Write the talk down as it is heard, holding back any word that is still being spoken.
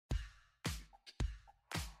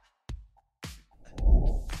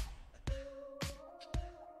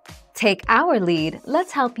Take our lead,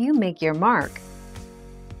 let's help you make your mark.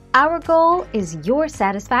 Our goal is your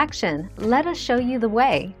satisfaction. Let us show you the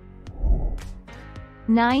way.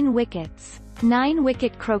 9 wickets.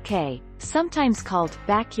 9-wicket croquet, sometimes called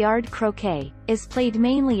backyard croquet, is played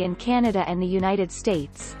mainly in Canada and the United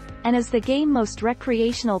States, and is the game most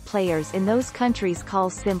recreational players in those countries call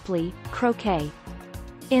simply croquet.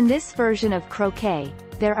 In this version of croquet,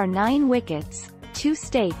 there are 9 wickets, 2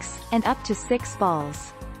 stakes, and up to 6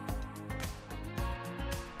 balls.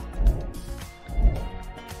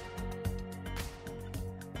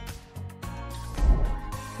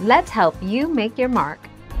 Let's help you make your mark.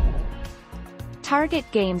 Target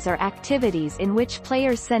games are activities in which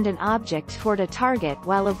players send an object toward a target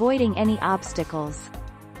while avoiding any obstacles.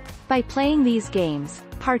 By playing these games,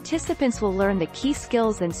 participants will learn the key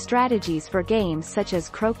skills and strategies for games such as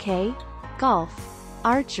croquet, golf,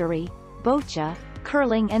 archery, boccia,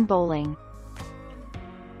 curling and bowling.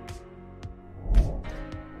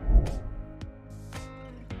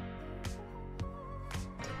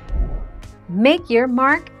 Make your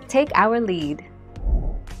mark, take our lead.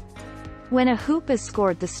 When a hoop is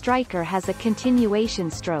scored, the striker has a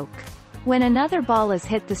continuation stroke. When another ball is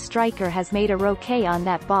hit, the striker has made a croquet on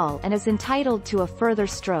that ball and is entitled to a further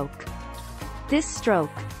stroke. This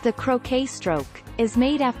stroke, the croquet stroke, is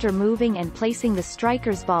made after moving and placing the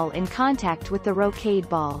striker's ball in contact with the croqueted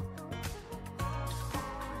ball.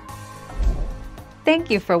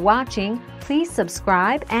 Thank you for watching. Please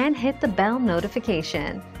subscribe and hit the bell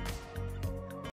notification.